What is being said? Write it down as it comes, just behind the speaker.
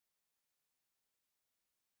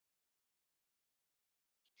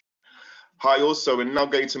Hi, also, we're now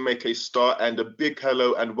going to make a start, and a big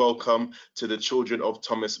hello and welcome to the children of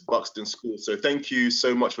Thomas Buxton School. So thank you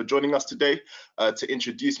so much for joining us today. To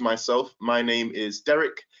introduce myself, my name is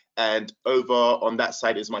Derek, and over on that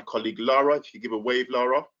side is my colleague Lara. If you give a wave,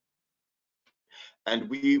 Lara. And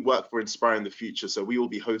we work for Inspiring the Future, so we will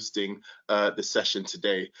be hosting the session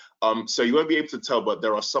today. So you won't be able to tell, but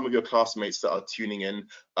there are some of your classmates that are tuning in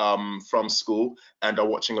from school and are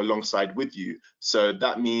watching alongside with you. So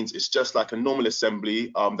that means it's just like a normal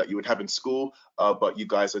assembly that you would have in school, but you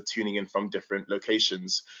guys are tuning in from different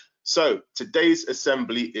locations. So today's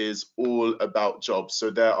assembly is all about jobs.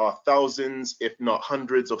 So there are thousands, if not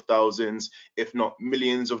hundreds of thousands, if not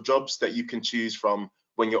millions of jobs that you can choose from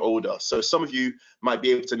when you're older. So some of you might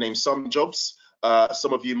be able to name some jobs.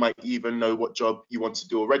 Some of you might even know what job you want to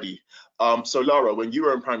do already. So Lara, when you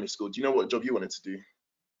were in primary school, do you know what job you wanted to do?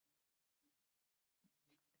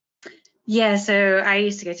 Yeah, so I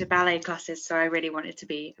used to go to ballet classes, so I really wanted to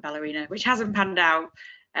be a ballerina, which hasn't panned out.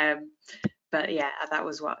 But yeah, that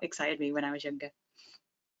was what excited me when I was younger.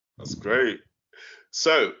 That's great.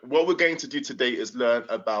 So what we're going to do today is learn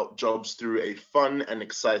about jobs through a fun and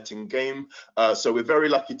exciting game. So we're very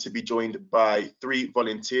lucky to be joined by 3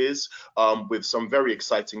 volunteers with some very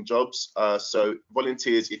exciting jobs. So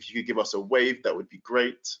volunteers, if you could give us a wave, that would be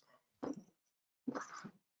great.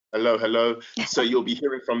 Hello, hello. So you'll be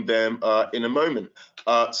hearing from them in a moment.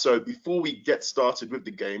 So before we get started with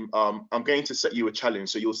the game, I'm going to set you a challenge.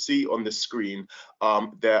 So you'll see on the screen,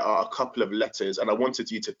 there are a couple of letters, and I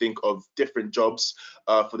wanted you to think of different jobs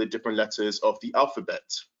for the different letters of the alphabet.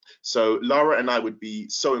 So Lara and I would be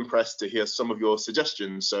so impressed to hear some of your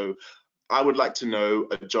suggestions. So I would like to know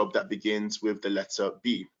a job that begins with the letter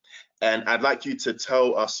B. And I'd like you to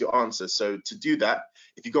tell us your answer. So to do that,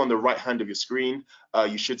 if you go on the right hand of your screen,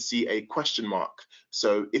 you should see a question mark.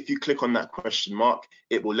 So if you click on that question mark,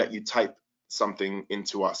 it will let you type something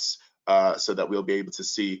into us so that we'll be able to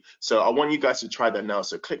see. So I want you guys to try that now.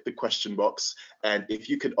 So click the question box, and if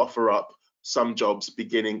you could offer up some jobs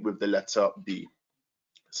beginning with the letter B.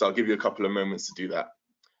 So I'll give you a couple of moments to do that.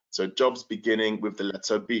 So jobs beginning with the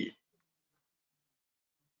letter B.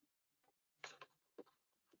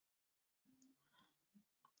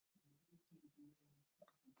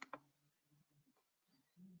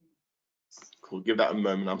 Cool, give that a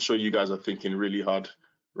moment. I'm sure you guys are thinking really hard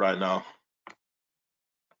right now.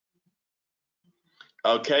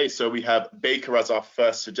 Okay, so we have baker as our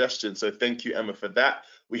first suggestion. So thank you, Emma, for that.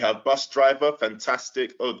 We have bus driver,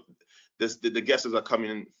 fantastic. Oh, the guesses are coming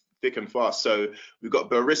in thick and fast. So we've got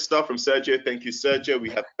barista from Sergio. Thank you, Sergio. We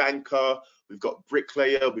have banker, we've got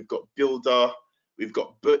bricklayer, we've got builder, we've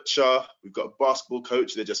got butcher, we've got basketball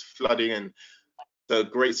coach. They're just flooding in. So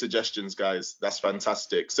great suggestions, guys. That's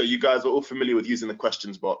fantastic. So you guys are all familiar with using the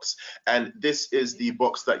questions box, and this is the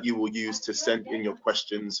box that you will use to send in your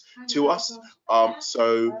questions to us.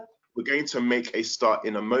 So we're going to make a start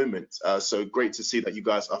in a moment. So great to see that you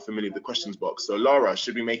guys are familiar with the questions box. So Lara,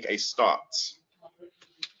 should we make a start?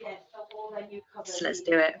 Let's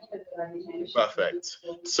do it. Perfect.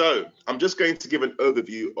 So I'm just going to give an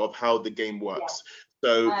overview of how the game works.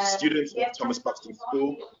 So students of Thomas Buxton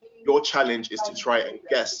School, your challenge is to try and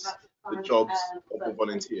guess the jobs of the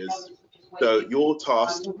volunteers. So you're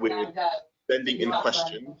tasked with sending in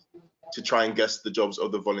questions to try and guess the jobs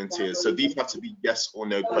of the volunteers. So these have to be yes or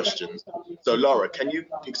no questions. So Laura, can you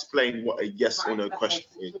explain what a yes or no question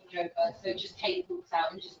is?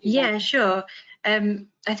 Yeah, sure.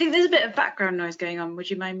 I think there's a bit of background noise going on. Would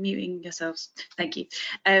you mind muting yourselves? Thank you.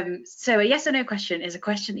 So a yes or no question is a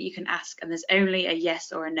question that you can ask, and there's only a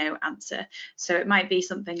yes or a no answer. So it might be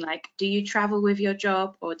something like, do you travel with your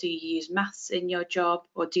job, or do you use maths in your job,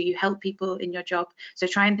 or do you help people in your job? So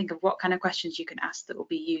try and think of what kind of questions you can ask that will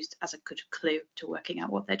be used as a good clue to working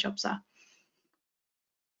out what their jobs are.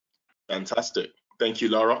 Fantastic. Thank you,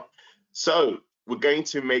 Laura. So we're going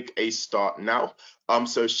to make a start now.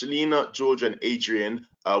 So Shalina, Georgia, and Adrian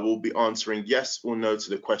will be answering yes or no to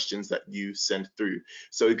the questions that you send through.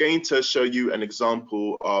 So we're going to show you an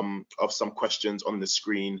example of some questions on the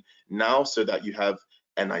screen now so that you have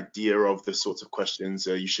an idea of the sorts of questions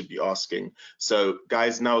you should be asking. So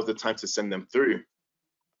guys, now is the time to send them through.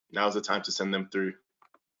 Now is the time to send them through.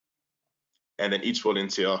 And then each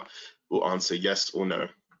volunteer will answer yes or no.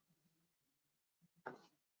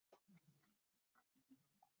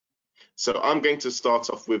 So I'm going to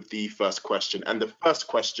start off with the first question. And the first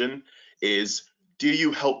question is, do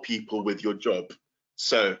you help people with your job?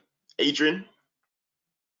 So, Adrian?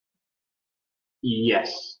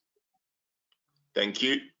 Yes. Thank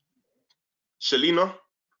you. Shalina?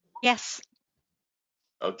 Yes.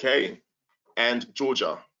 Okay. And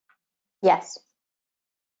Georgia? Yes.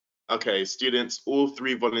 Okay, students, all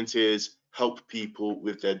 3 volunteers help people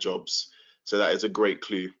with their jobs. So that is a great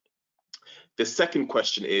clue. The second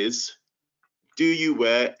question is, do you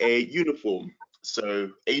wear a uniform?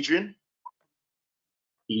 So Adrian?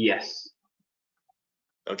 Yes.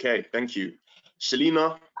 Okay, thank you.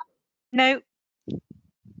 Shalina? No.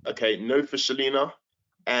 Okay, no for Shalina.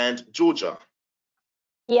 And Georgia?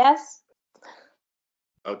 Yes.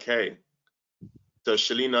 Okay. So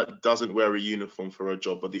Shalina doesn't wear a uniform for her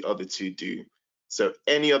job, but the other 2 do. So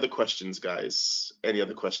any other questions, guys? Any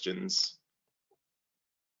other questions?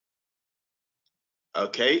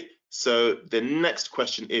 Okay, so the next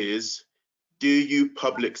question is, do you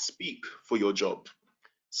public speak for your job?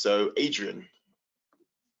 So Adrian?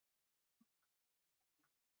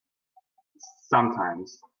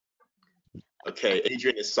 Sometimes. Okay,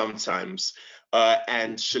 Adrian is sometimes.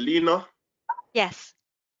 And Shalina? Yes.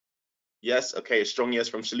 Yes, okay, a strong yes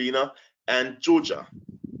from Shalina. And Georgia?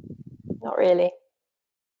 Not really.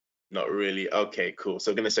 Not really. Okay, cool.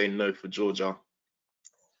 So I'm going to say no for Georgia.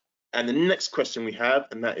 And the next question we have,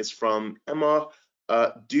 and that is from Emma.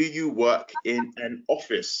 Do you work in an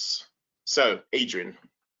office? So, Adrian?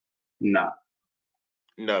 No.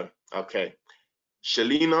 No. Okay.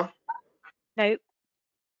 Shalina? No.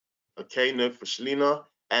 Okay, no for Shalina.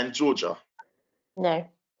 And Georgia? No.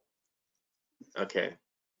 Okay.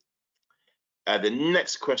 The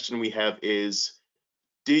next question we have is,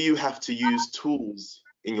 do you have to use tools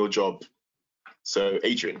in your job? So,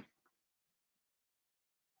 Adrian?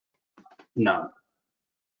 No.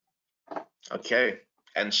 Okay.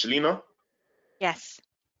 And Shalina? Yes.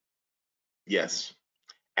 Yes.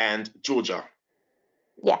 And Georgia?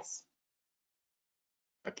 Yes.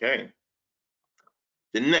 Okay.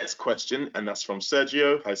 The next question, and that's from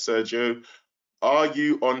Sergio. Hi, Sergio. Are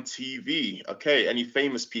you on TV? Okay, any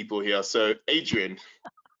famous people here? So, Adrian?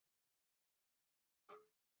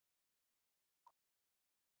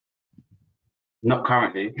 Not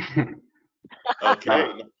currently. Okay, No.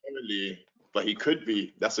 not currently, but he could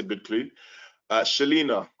be. That's a good clue.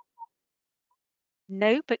 Shalina?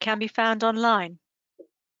 No, but can be found online.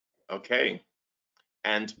 Okay.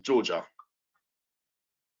 And Georgia?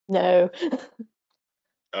 No.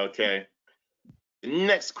 Okay. The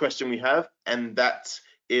next question we have, and that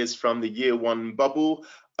is from the year 1 bubble.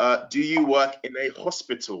 Do you work in a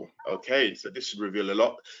hospital? Okay, so this should reveal a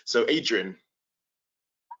lot. So, Adrian?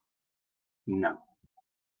 No.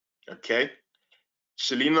 Okay.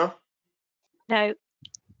 Shalina? No.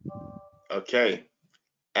 Okay.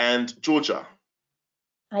 And Georgia?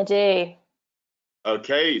 I do.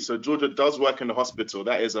 Okay, so Georgia does work in the hospital.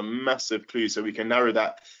 That is a massive clue, so we can narrow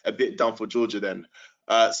that a bit down for Georgia then.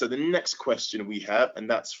 So the next question we have, and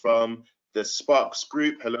that's from the Sparks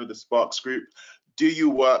group. Hello, the Sparks group. Do you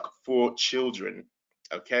work for children?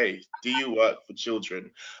 Okay, do you work for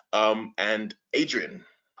children? And Adrian?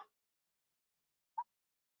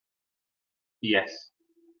 Yes.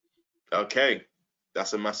 Okay,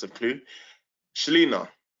 that's a massive clue. Shalina?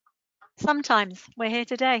 Sometimes. We're here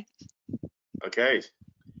today. Okay,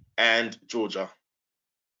 and Georgia?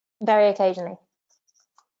 Very occasionally.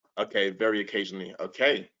 Okay, very occasionally.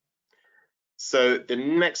 Okay. So the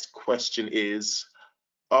next question is,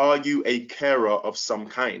 are you a carer of some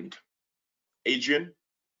kind? Adrian?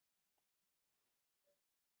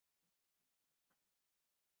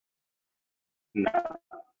 No.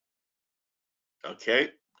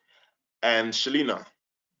 Okay. And Shalina?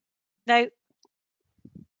 No.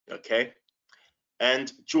 Okay.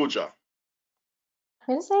 And Georgia? I'm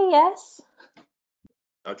going to say yes.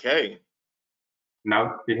 Okay.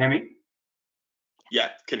 No. Did you hear me? Yeah,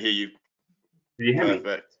 can hear you. Did you hear me?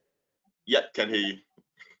 Perfect. Yeah, can hear you.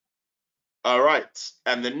 All right.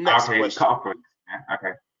 And the next Okay, question. cut off. Yeah,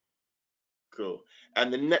 okay. Cool.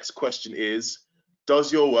 And the next question is,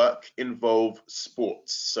 does your work involve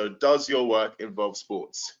sports? So does your work involve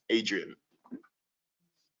sports? Adrian?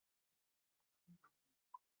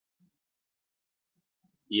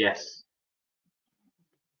 Yes.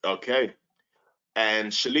 Okay.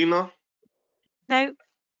 And Shalina? No.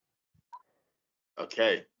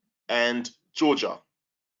 Okay. And Georgia?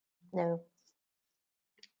 No.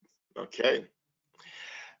 Okay.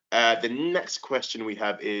 The next question we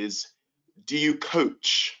have is, do you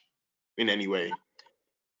coach in any way?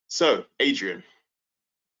 So, Adrian.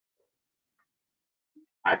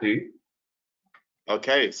 I do.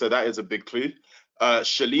 Okay, so that is a big clue.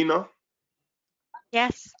 Shalina.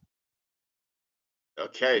 Yes.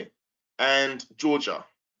 Okay. And Georgia.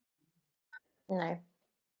 No.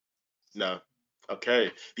 No.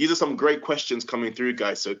 Okay. These are some great questions coming through,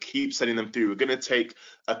 guys, so keep sending them through. We're going to take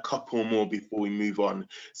a couple more before we move on.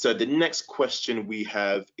 So the next question we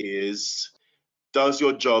have is, Does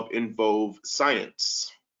your job involve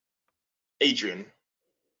science? Adrian.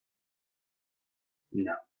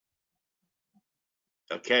 No.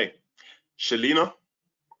 Okay. Shalina.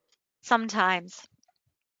 Sometimes.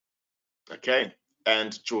 Okay.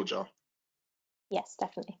 And Georgia. Yes,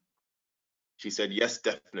 definitely. She said yes,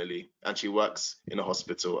 definitely, and she works in a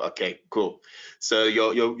hospital. Okay, cool. So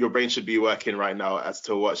your brain should be working right now as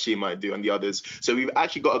to what she might do and the others. So we've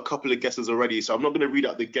actually got a couple of guesses already. So I'm not going to read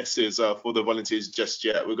out the guesses for the volunteers just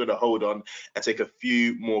yet. We're going to hold on and take a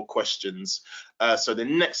few more questions. So the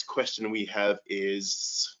next question we have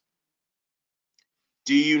is,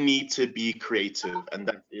 do you need to be creative? And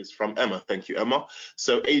that is from Emma. Thank you, Emma.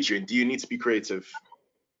 So Adrian, do you need to be creative?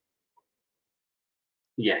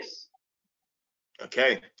 Yes.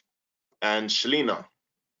 Okay. And Shalina?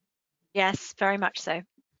 Yes, very much so.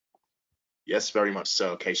 Yes, very much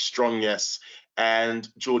so. Okay, strong yes. And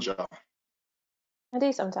Georgia? I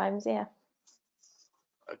do sometimes, yeah.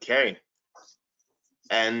 Okay.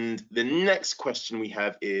 And the next question we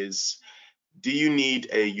have is, do you need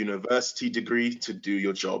a university degree to do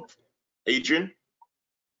your job? Adrian?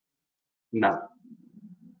 No.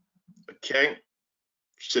 Okay.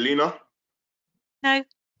 Shalina? No.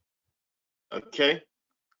 Okay.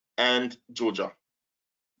 And Georgia?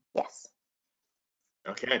 Yes.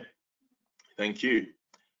 Okay. Thank you.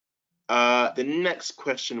 The next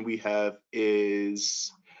question we have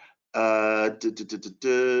is,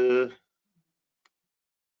 do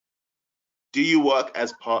you work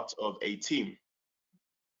as part of a team?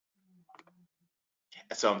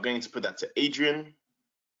 So I'm going to put that to Adrian.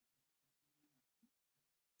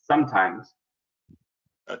 Sometimes.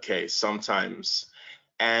 Okay, sometimes.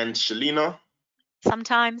 And Shalina?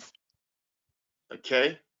 Sometimes.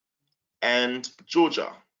 Okay. And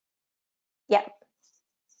Georgia? Yep.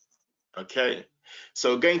 Okay.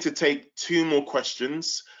 So going to take two more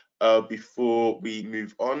questions before we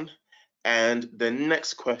move on. And the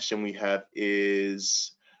next question we have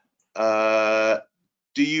is, do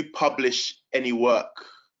you publish any work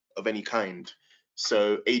of any kind?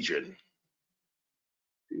 So Adrian.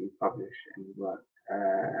 Do you publish any work?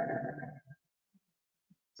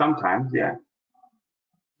 Sometimes, yeah.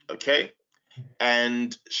 Okay.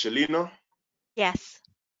 And Shalina. Yes.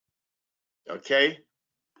 Okay.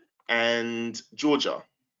 And Georgia.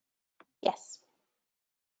 Yes.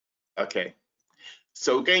 Okay.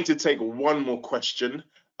 So we're going to take one more question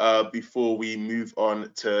before we move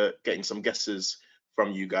on to getting some guesses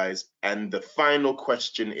from you guys. And the final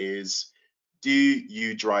question is, do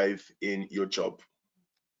you drive in your job?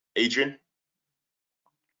 Adrian?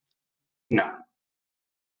 No.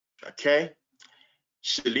 Okay.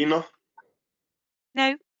 Shalina?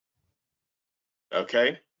 No.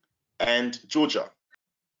 Okay. And Georgia?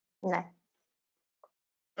 No.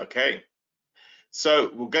 Okay.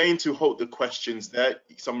 So we're going to hold the questions there,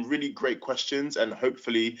 some really great questions, and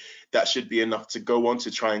hopefully that should be enough to go on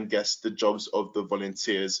to try and guess the jobs of the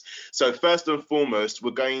volunteers. So first and foremost,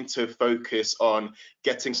 we're going to focus on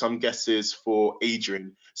getting some guesses for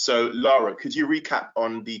Adrian. So Lara, could you recap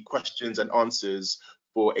on the questions and answers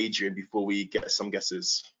for Adrian before we get some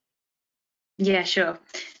guesses? Yeah, sure.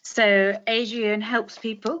 So Adrian helps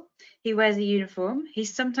people. He wears a uniform. He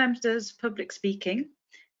sometimes does public speaking.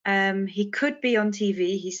 He could be on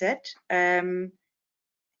TV, he said.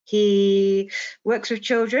 He works with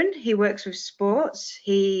children. He works with sports.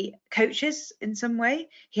 He coaches in some way.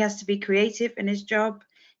 He has to be creative in his job.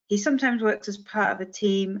 He sometimes works as part of a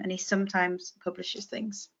team, and he sometimes publishes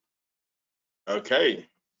things. Okay,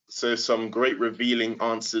 so some great revealing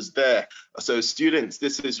answers there. So students,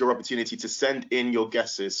 this is your opportunity to send in your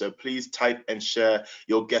guesses. So please type and share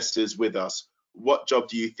your guesses with us. What job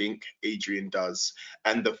do you think Adrian does?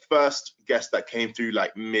 And the first guess that came through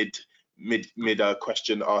like mid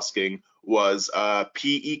question asking was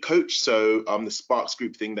PE coach. So the Sparks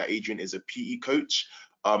group thing that Adrian is a PE coach.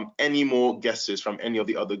 Any more guesses from any of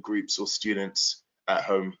the other groups or students at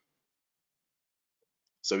home?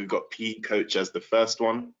 So we've got PE coach as the first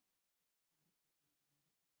one.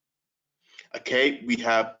 Okay, we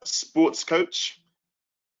have sports coach.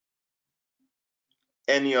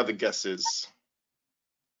 Any other guesses?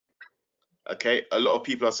 Okay, a lot of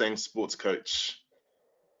people are saying sports coach.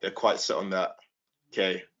 They're quite set on that.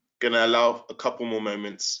 Okay, gonna allow a couple more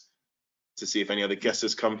moments to see if any other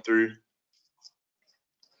guesses come through.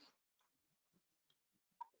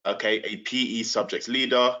 Okay, a PE subject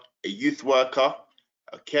leader, a youth worker.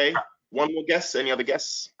 Okay, one more guess. Any other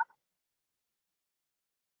guess?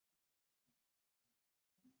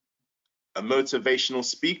 A motivational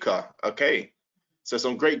speaker. Okay, so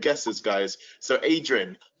some great guesses, guys. So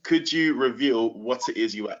Adrian, could you reveal what it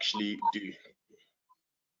is you actually do?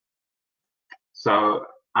 So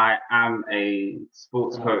I am a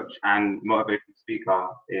sports coach and motivational speaker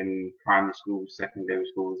in primary schools, secondary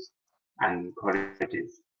schools, and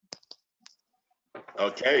colleges.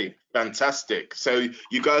 Okay, fantastic. So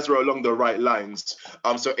you guys are along the right lines.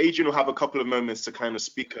 So Adrian will have a couple of moments to kind of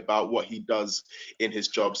speak about what he does in his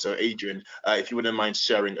job. So Adrian, if you wouldn't mind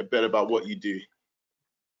sharing a bit about what you do.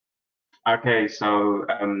 Okay, so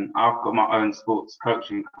I've got my own sports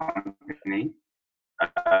coaching company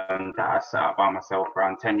that I set up by myself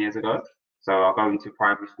around 10 years ago. So I go into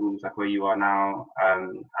primary schools like where you are now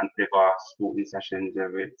and deliver sporting sessions,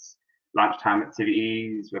 whether it's lunchtime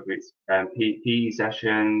activities, whether it's PE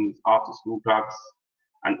sessions, after school clubs,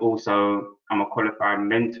 and also I'm a qualified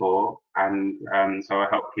mentor, and so I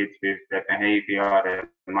help kids with their behaviour, their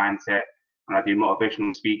mindset, and I do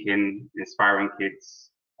motivational speaking, inspiring kids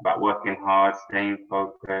about working hard, staying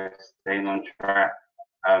focused, staying on track,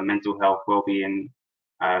 mental health, well-being.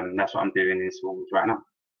 That's what I'm doing in schools right now.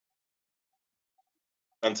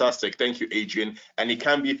 Fantastic. Thank you, Adrian. And he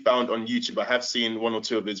can be found on YouTube. I have seen one or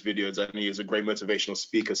two of his videos, and he is a great motivational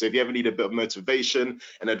speaker. So if you ever need a bit of motivation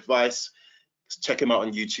and advice, check him out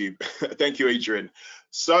on YouTube. Thank you, Adrian.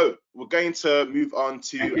 So we're going to move on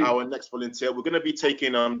to our next volunteer. We're going to be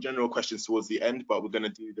taking general questions towards the end, but we're going to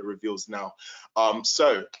do the reveals now.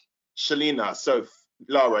 So Shalina, so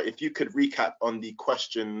Lara, if you could recap on the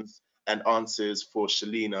questions and answers for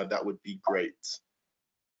Shalina, that would be great.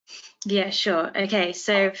 Yeah, sure. Okay,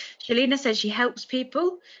 so Shalina says she helps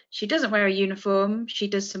people. She doesn't wear a uniform. She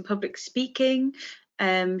does some public speaking.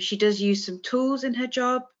 She does use some tools in her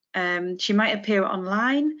job. She might appear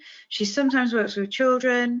online. She sometimes works with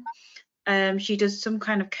children. She does some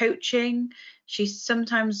kind of coaching. She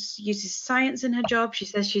sometimes uses science in her job. She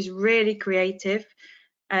says she's really creative.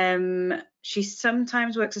 She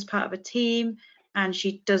sometimes works as part of a team, and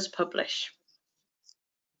she does publish.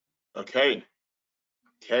 Okay.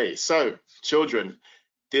 Okay, so children,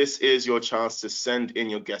 this is your chance to send in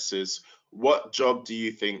your guesses. What job do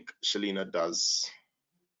you think Shalina does?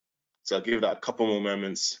 So I'll give that a couple more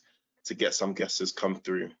moments to get some guesses come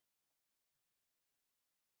through.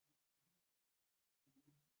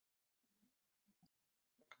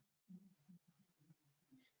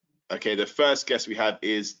 Okay, the first guess we have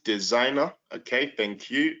is designer. Okay,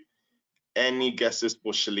 thank you. Any guesses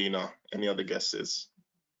for Shalina? Any other guesses?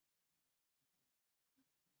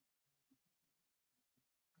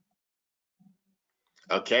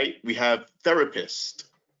 Okay, we have therapist.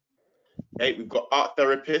 Okay, we've got art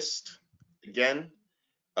therapist again,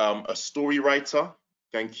 a story writer.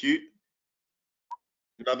 Thank you.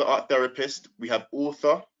 Another art therapist. We have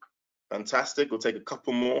author. Fantastic. We'll take a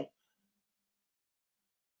couple more.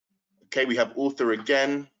 Okay, we have author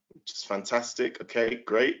again, which is fantastic. Okay,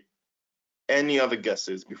 great. Any other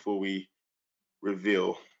guesses before we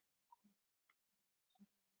reveal?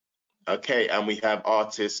 Okay, and we have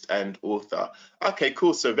artist and author. Okay,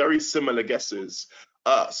 cool. So very similar guesses.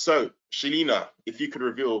 So Shalina, if you could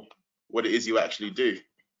reveal what it is you actually do.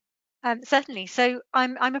 Certainly. So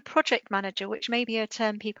I'm a project manager, which may be a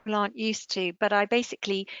term people aren't used to, but I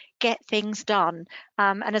basically get things done.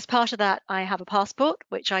 And as part of that, I have a passport,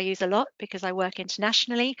 which I use a lot because I work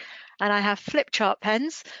internationally, and I have flip chart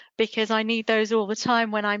pens because I need those all the time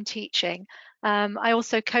when I'm teaching. I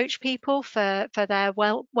also coach people for their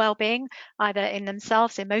well-being, either in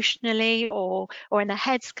themselves emotionally or in their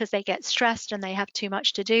heads because they get stressed and they have too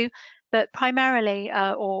much to do. But primarily,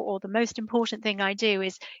 or the most important thing I do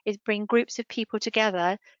is bring groups of people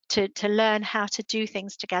together to learn how to do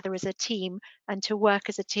things together as a team and to work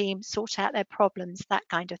as a team, sort out their problems, that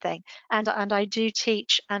kind of thing. And I do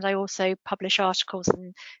teach, and I also publish articles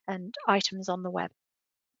and items on the web.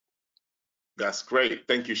 That's great.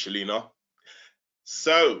 Thank you, Shalina.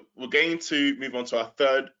 So we're going to move on to our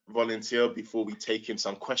third volunteer before we take in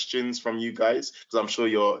some questions from you guys, because I'm sure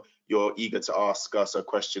you're eager to ask us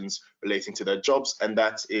questions relating to their jobs, and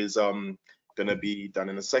that is going to be done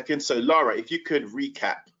in a second. So Lara, if you could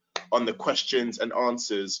recap on the questions and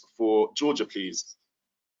answers for Georgia, please.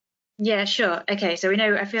 Yeah, sure. Okay, so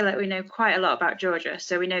I feel like we know quite a lot about Georgia.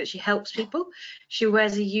 So we know that she helps people, she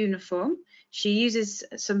wears a uniform, she uses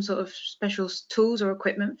some sort of special tools or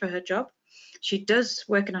equipment for her job. She does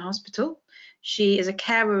work in a hospital. She is a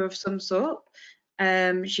carer of some sort.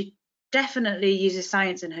 She definitely uses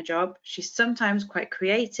science in her job. She's sometimes quite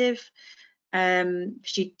creative.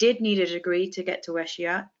 She did need a degree to get to where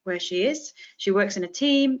she is. She works in a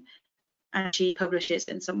team, and she publishes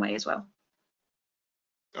in some way as well.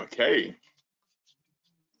 Okay.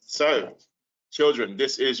 So, children,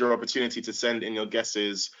 this is your opportunity to send in your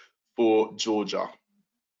guesses for Georgia.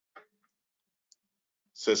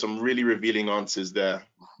 So some really revealing answers there.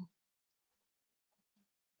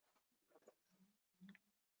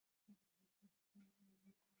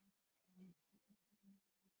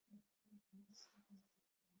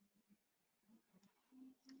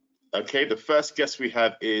 Okay, the first guest we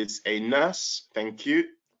have is a nurse. Thank you.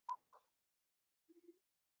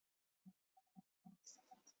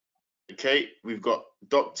 Okay, we've got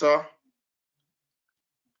doctor.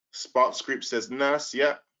 Sparks Group says nurse.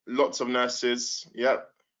 Yep. Lots of nurses. Yep.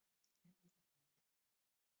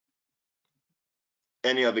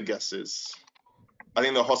 Any other guesses? I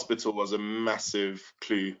think the hospital was a massive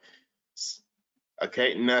clue.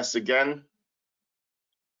 Okay, nurse again.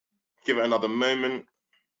 Give it another moment.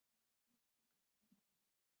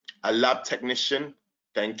 A lab technician.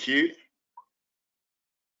 Thank you.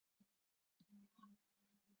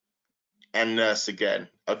 And nurse again.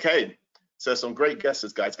 Okay, so some great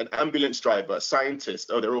guesses, guys. An ambulance driver, scientist.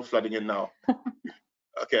 Oh, they're all flooding in now.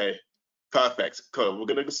 Okay, perfect. Cool. We're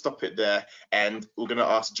going to stop it there, and we're going to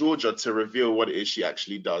ask Georgia to reveal what it is she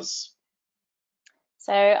actually does.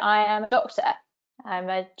 So I am a doctor. I'm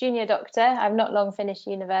a junior doctor. I've not long finished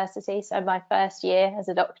university, so my first year as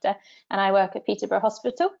a doctor, and I work at Peterborough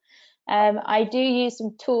Hospital. I do use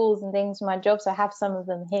some tools and things for my job, so I have some of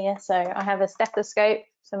them here. So I have a stethoscope.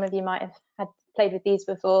 Some of you might have played with these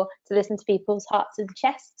before, to listen to people's hearts and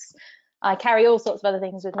chests. I carry all sorts of other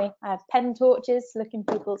things with me. I have pen torches, look in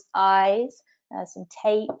people's eyes, some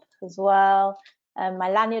tape as well, my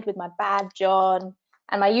lanyard with my badge on,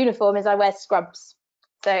 and my uniform is I wear scrubs.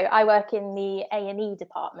 So I work in the A&E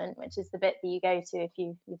department, which is the bit that you go to if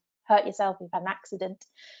you've hurt yourself, you've had an accident.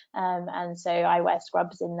 And so I wear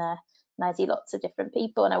scrubs in there, and I see lots of different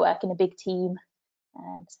people, and I work in a big team.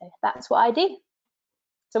 So that's what I do.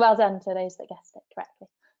 So well done to those that guessed it correctly.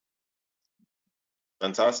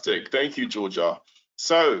 Fantastic. Thank you, Georgia.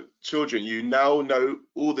 So, children, you now know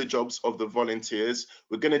all the jobs of the volunteers.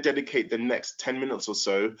 We're going to dedicate the next 10 minutes or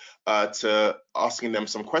so to asking them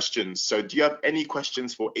some questions. So, do you have any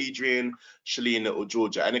questions for Adrian, Shalina, or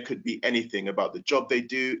Georgia? And it could be anything about the job they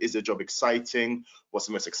do. Is the job exciting? What's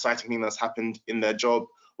the most exciting thing that's happened in their job?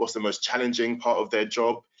 What's the most challenging part of their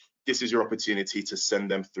job? This is your opportunity to send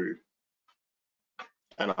them through.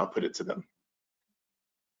 And I'll put it to them.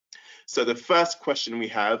 So the first question we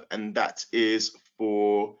have, and that is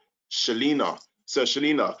for Shalina. So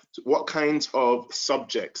Shalina, what kinds of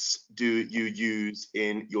subjects do you use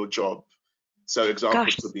in your job? So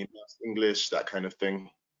examples could be maths, English, that kind of thing.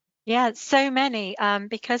 Yeah, so many.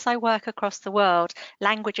 Because I work across the world,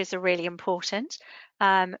 languages are really important.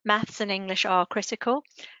 Maths and English are critical.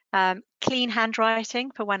 Clean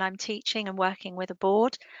handwriting for when I'm teaching and working with a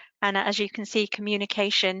board. And as you can see,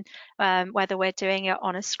 communication, whether we're doing it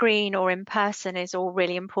on a screen or in person, is all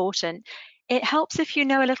really important. It helps if you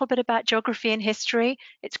know a little bit about geography and history.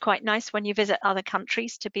 It's quite nice when you visit other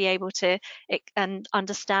countries to be able to and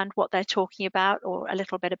understand what they're talking about or a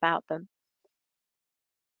little bit about them.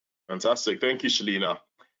 Fantastic. Thank you, Shalina.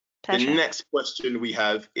 Pleasure. The next question we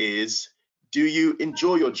have is, do you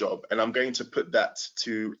enjoy your job? And I'm going to put that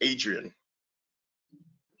to Adrian.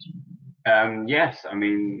 Yes, I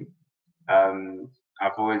mean,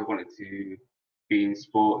 I've always wanted to be in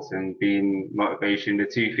sports and be in motivation, the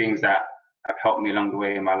two things that have helped me along the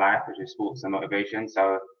way in my life, which is sports and motivation.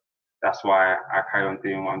 So that's why I carry on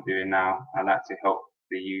doing what I'm doing now. I like to help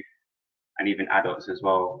the youth and even adults as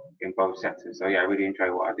well in both sectors. So yeah, I really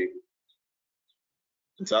enjoy what I do.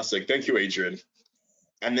 Fantastic. Thank you, Adrian.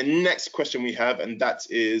 And the next question we have, and that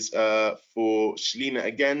is for Shalina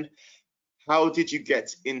again. How did you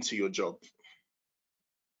get into your job?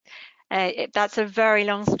 That's a very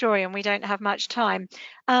long story and we don't have much time.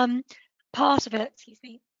 Part of it, excuse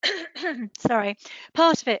me, sorry,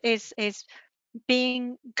 part of it is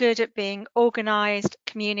being good at being organized,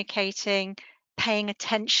 communicating, paying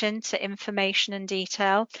attention to information and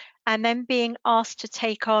detail, and then being asked to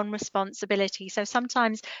take on responsibility. So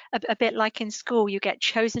sometimes a bit like in school, you get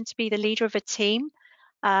chosen to be the leader of a team.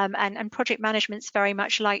 And project management's very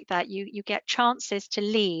much like that. You get chances to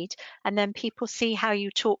lead, and then people see how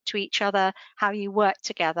you talk to each other, how you work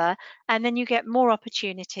together, and then you get more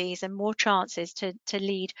opportunities and more chances to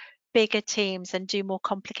lead bigger teams and do more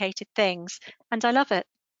complicated things. And I love it.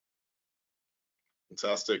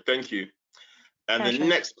 Fantastic, thank you. And Pleasure. the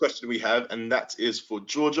next question we have, and that is for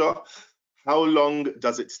Georgia. How long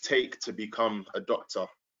does it take to become a doctor?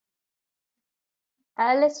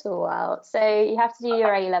 A little while. So you have to do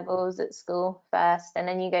your A levels at school first, and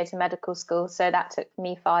then you go to medical school. So that took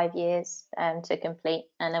me 5 years to complete.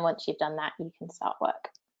 And then once you've done that, you can start work.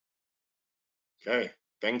 Okay,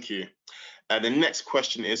 thank you. And the next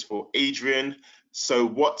question is for Adrian. So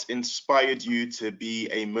what inspired you to be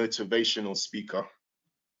a motivational speaker?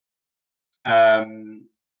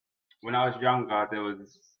 When I was younger, I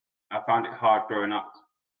found it hard growing up.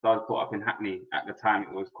 So I was brought up in Hackney. At the time,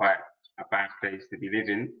 it was quite a bad place to be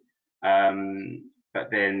living. but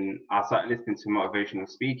then I started listening to motivational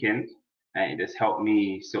speaking, and it just helped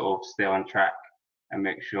me sort of stay on track and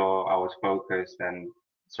make sure I was focused and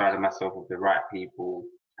surrounded myself with the right people,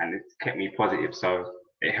 and it kept me positive. So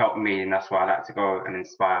it helped me, and that's why I like to go and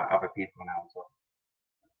inspire other people now as well.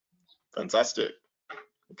 Fantastic.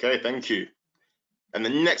 Okay, thank you. And the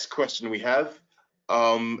next question we have,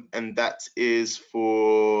 and that is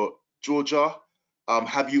for Georgia.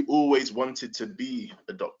 Have you always wanted to be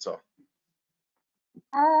a doctor?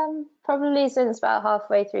 Probably since about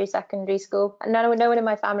halfway through secondary school. And no one in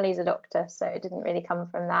my family is a doctor, so it didn't really come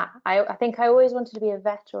from that. I think I always wanted to be a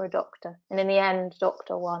vet or a doctor, and in the end,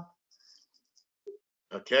 doctor won.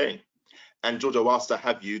 Okay. And Georgia, whilst I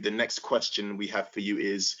have you, the next question we have for you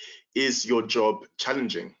is your job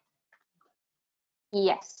challenging?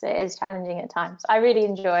 Yes, it is challenging at times. I really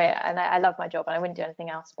enjoy it, and I love my job, and I wouldn't do anything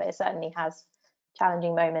else, but it certainly has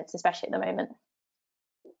challenging moments, especially at the moment.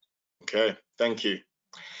 Okay, thank you.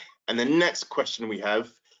 And the next question we have,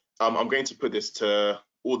 I'm going to put this to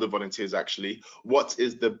all the volunteers actually. What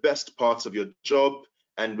is the best part of your job?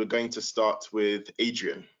 And we're going to start with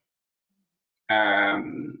Adrian.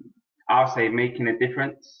 I'll say making a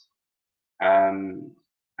difference, and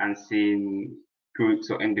seeing groups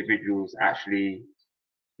or individuals actually,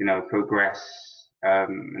 progress,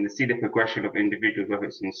 and to see the progression of individuals, whether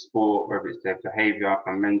it's in sport, whether it's their behavior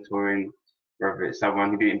and mentoring, whether it's someone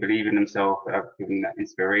who didn't believe in themselves, but have given that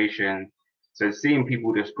inspiration. So seeing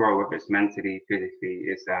people just grow, whether it's mentally, physically,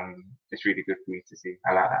 it's really good for me to see.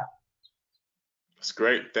 I like that. That's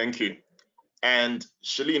great, thank you. And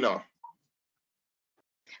Shalina.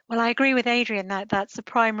 Well, I agree with Adrian that that's the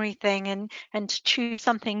primary thing, and to choose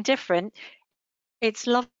something different, it's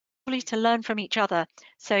lovely to learn from each other.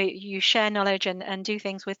 So you share knowledge and do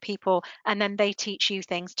things with people, and then they teach you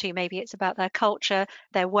things too. Maybe it's about their culture,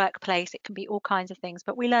 their workplace, it can be all kinds of things,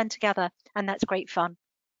 but we learn together, and that's great fun.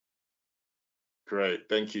 Great,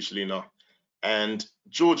 thank you, Shalina. And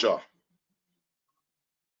Georgia.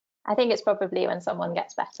 I think it's probably when someone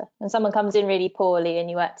gets better. When someone comes in really poorly and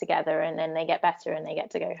you work together and then they get better and they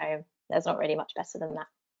get to go home. There's not really much better than that.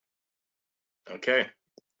 Okay,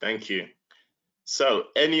 thank you. So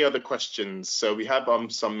any other questions? So we have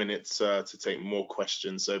some minutes to take more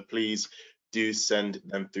questions. So please do send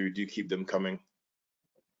them through, do keep them coming.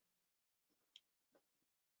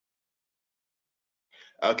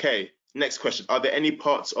 Okay, next question. Are there any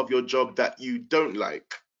parts of your job that you don't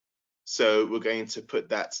like? So we're going to put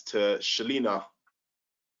that to Shalina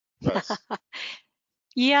first.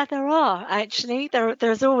 Yeah, there are actually.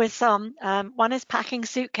 There's always some. One is packing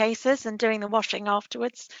suitcases and doing the washing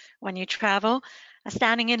afterwards when you travel.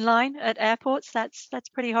 Standing in line at airports, that's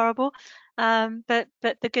pretty horrible. But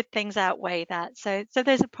the good things outweigh that. So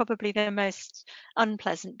those are probably the most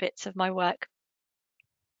unpleasant bits of my work.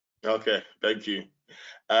 Okay, thank you.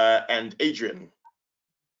 And Adrian.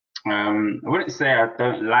 I wouldn't say I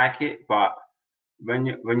don't like it, but when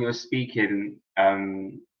you're speaking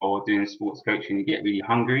or doing sports coaching, you get really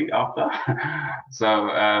hungry after.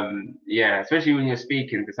 So yeah, especially when you're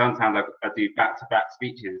speaking, because sometimes I do back-to-back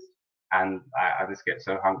speeches and I just get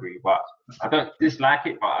so hungry. But I don't dislike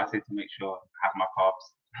it, but I tend to make sure I have my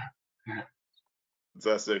carbs.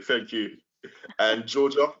 Fantastic, thank you. And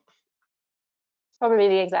Georgia. Probably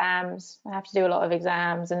the exams. I have to do a lot of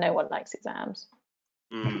exams and no one likes exams.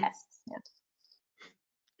 Yes. Yeah.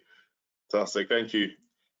 Fantastic, thank you.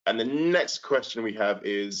 And the next question we have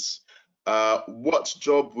is, what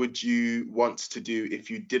job would you want to do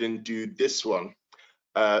if you didn't do this one?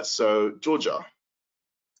 So Georgia.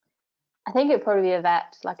 I think it'd probably be a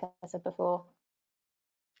vet, like I said before.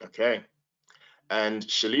 Okay. And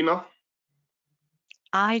Shalina?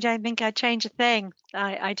 I don't think I'd change a thing.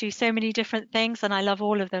 I do so many different things and I love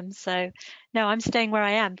all of them. So no, I'm staying where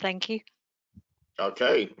I am. Thank you.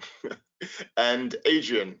 Okay. And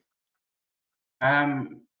Adrian?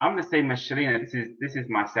 I'm the same as Shalina. This is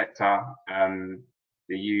my sector,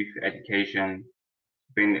 the youth education.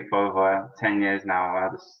 Been it for over 10 years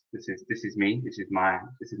now. This is me. This is myself.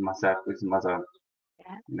 This is my zone.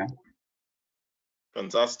 Yeah.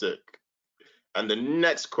 Fantastic. And the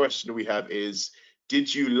next question we have is,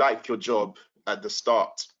 did you like your job at the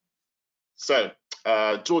start? So,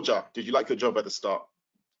 Georgia, did you like your job at the start?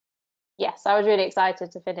 Yes, I was really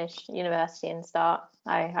excited to finish university and start.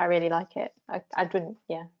 I really like it. I wouldn't,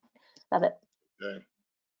 yeah, love it. Okay.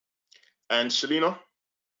 And Shalina?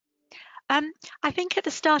 I think at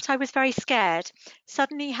the start I was very scared.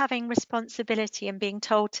 Suddenly having responsibility and being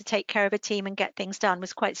told to take care of a team and get things done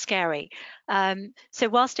was quite scary. So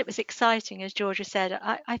whilst it was exciting, as Georgia said,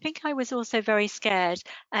 I think I was also very scared,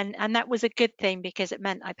 and that was a good thing because it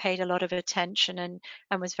meant I paid a lot of attention and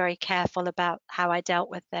was very careful about how I dealt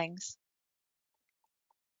with things.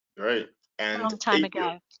 Great. A And long time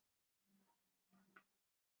Adrian.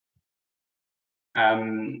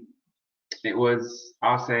 ago. It was,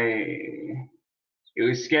 I'll say, it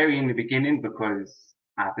was scary in the beginning because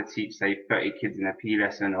I had to teach, say, 30 kids in a P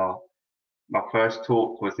lesson, or my first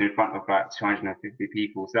talk was in front of like 250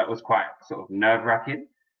 people. So that was quite sort of nerve wracking.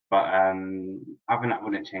 But other than that, I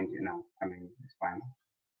wouldn't change it now. I mean, it's fine.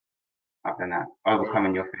 Other than that,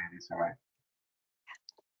 overcoming your fears is all right.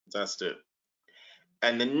 Fantastic.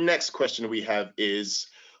 And the next question we have is,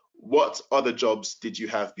 what other jobs did you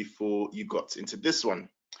have before you got into this one?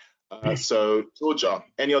 So Georgia,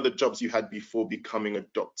 any other jobs you had before becoming a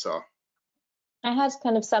doctor? I had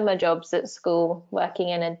kind of summer jobs at school, working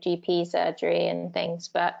in a GP surgery and things,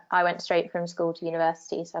 but I went straight from school to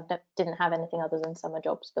university, so I didn't have anything other than summer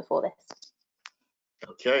jobs before this.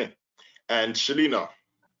 Okay. And Shalina?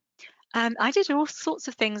 I did all sorts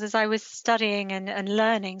of things as I was studying and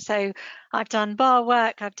learning. So I've done bar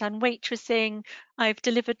work, I've done waitressing, I've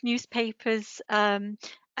delivered newspapers,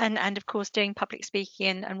 and of course doing public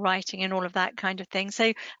speaking and writing and all of that kind of thing.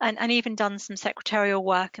 So and even done some secretarial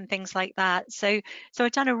work and things like that. So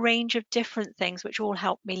I've done a range of different things which all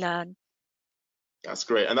helped me learn. That's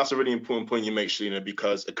great. And that's a really important point you make, Shalina,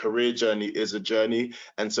 because a career journey is a journey.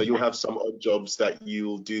 And so you'll have some odd jobs that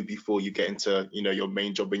you'll do before you get into, your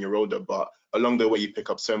main job when you're older. But along the way, you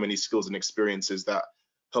pick up so many skills and experiences that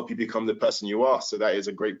help you become the person you are. So that is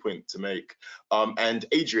a great point to make. And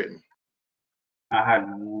Adrian? I had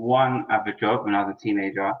one other job when I was a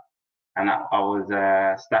teenager, and I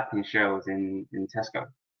was stacking shelves in Tesco.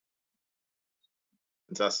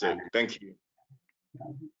 Fantastic. Thank you.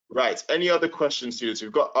 Right. Any other questions, students?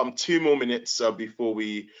 We've got 2 more minutes before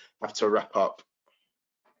we have to wrap up.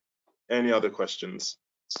 Any other questions?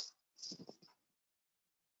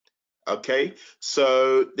 Okay.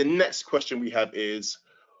 So the next question we have is,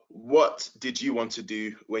 what did you want to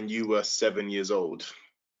do when you were 7 years old?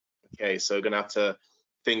 Okay. So we're going to have to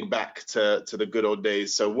think back to the good old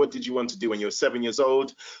days. So what did you want to do when you were 7 years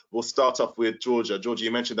old? We'll start off with Georgia. Georgia,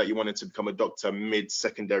 you mentioned that you wanted to become a doctor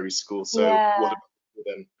mid-secondary school. So Yeah. what about you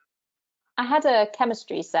then? I had a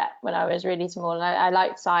chemistry set when I was really small, and I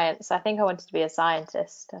liked science. I think I wanted to be a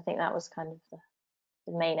scientist. I think that was kind of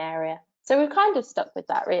the main area. So we've kind of stuck with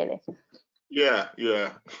that, really.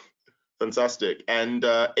 Yeah. Fantastic. And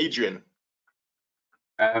Adrian?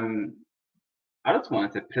 I just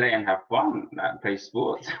wanted to play and have fun, like play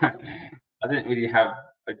sports. I didn't really have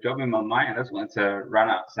a job in my mind. I just wanted to run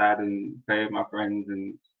outside and play with my friends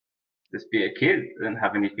and just be a kid. I didn't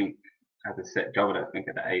have anything as a set job, I don't think,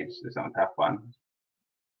 at that age. Just wanted to have fun.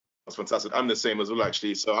 That's fantastic. I'm the same as well,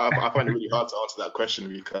 actually. So I find it really hard to answer that question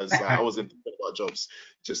because I wasn't thinking about jobs,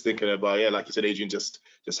 just thinking about, yeah, like you said, Adrian, just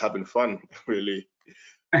having fun, really.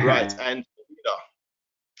 Right. And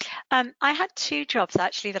I had 2 jobs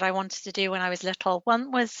actually that I wanted to do when I was little.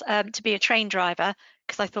 One was to be a train driver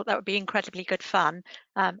because I thought that would be incredibly good fun.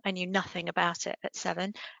 I knew nothing about it at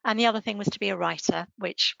 7. And the other thing was to be a writer,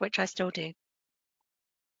 which I still do.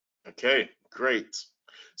 okay, great.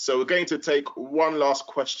 So we're going to take one last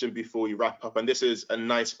question before we wrap up. And this is a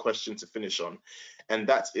nice question to finish on. And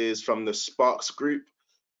that is from the Sparks group.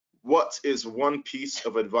 What is one piece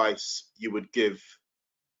of advice you would give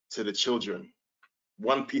to the children?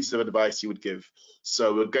 One piece of advice you would give.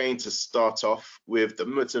 So we're going to start off with the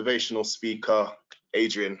motivational speaker,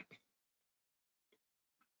 Adrian.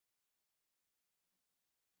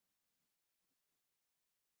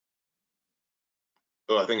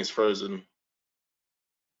 Oh, I think it's frozen.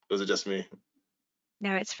 Or is it just me?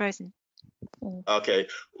 No, it's frozen. Okay.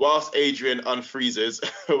 Whilst Adrian unfreezes,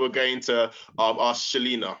 we're going to ask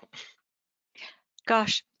Shalina.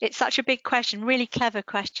 Gosh, it's such a big question, really clever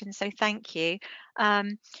question, so thank you.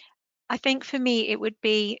 I think for me it would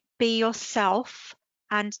be yourself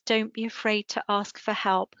and don't be afraid to ask for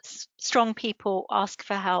help. Strong people ask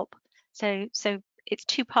for help. So it's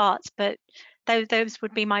 2 parts, but those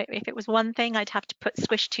would be if it was one thing, I'd have to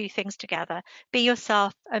squish 2 things together. Be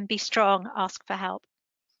yourself and be strong, ask for help.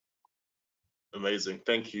 Amazing,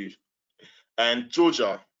 thank you. And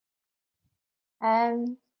Georgia.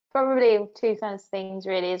 Probably 2 kinds of things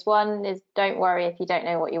really. One is don't worry if you don't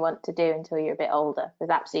know what you want to do until you're a bit older. There's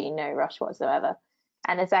absolutely no rush whatsoever.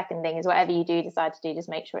 And the second thing is whatever you do decide to do, just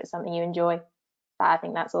make sure it's something you enjoy. I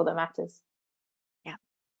think that's all that matters. Yeah.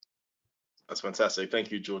 That's fantastic.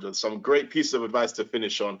 Thank you, Georgia. Some great pieces of advice to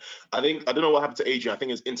finish on. I don't know what happened to Adrian. I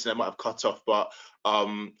think his internet might have cut off, but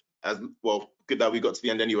as well, good that we got to the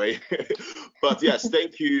end anyway. But yes,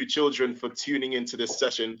 thank you, children, for tuning into this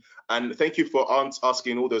session. And thank you for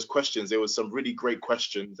asking all those questions. There was some really great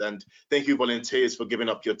questions. And thank you, volunteers, for giving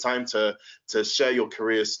up your time to share your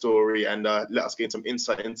career story and let us gain some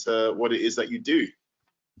insight into what it is that you do.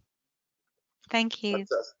 Thank you.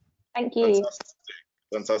 Fantastic. Thank you.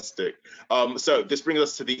 Fantastic. So this brings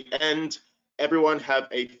us to the end. Everyone have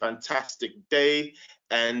a fantastic day.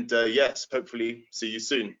 And yes, hopefully see you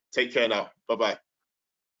soon. Take care now. Bye-bye.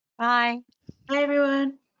 Bye. Bye,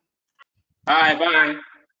 everyone. Bye.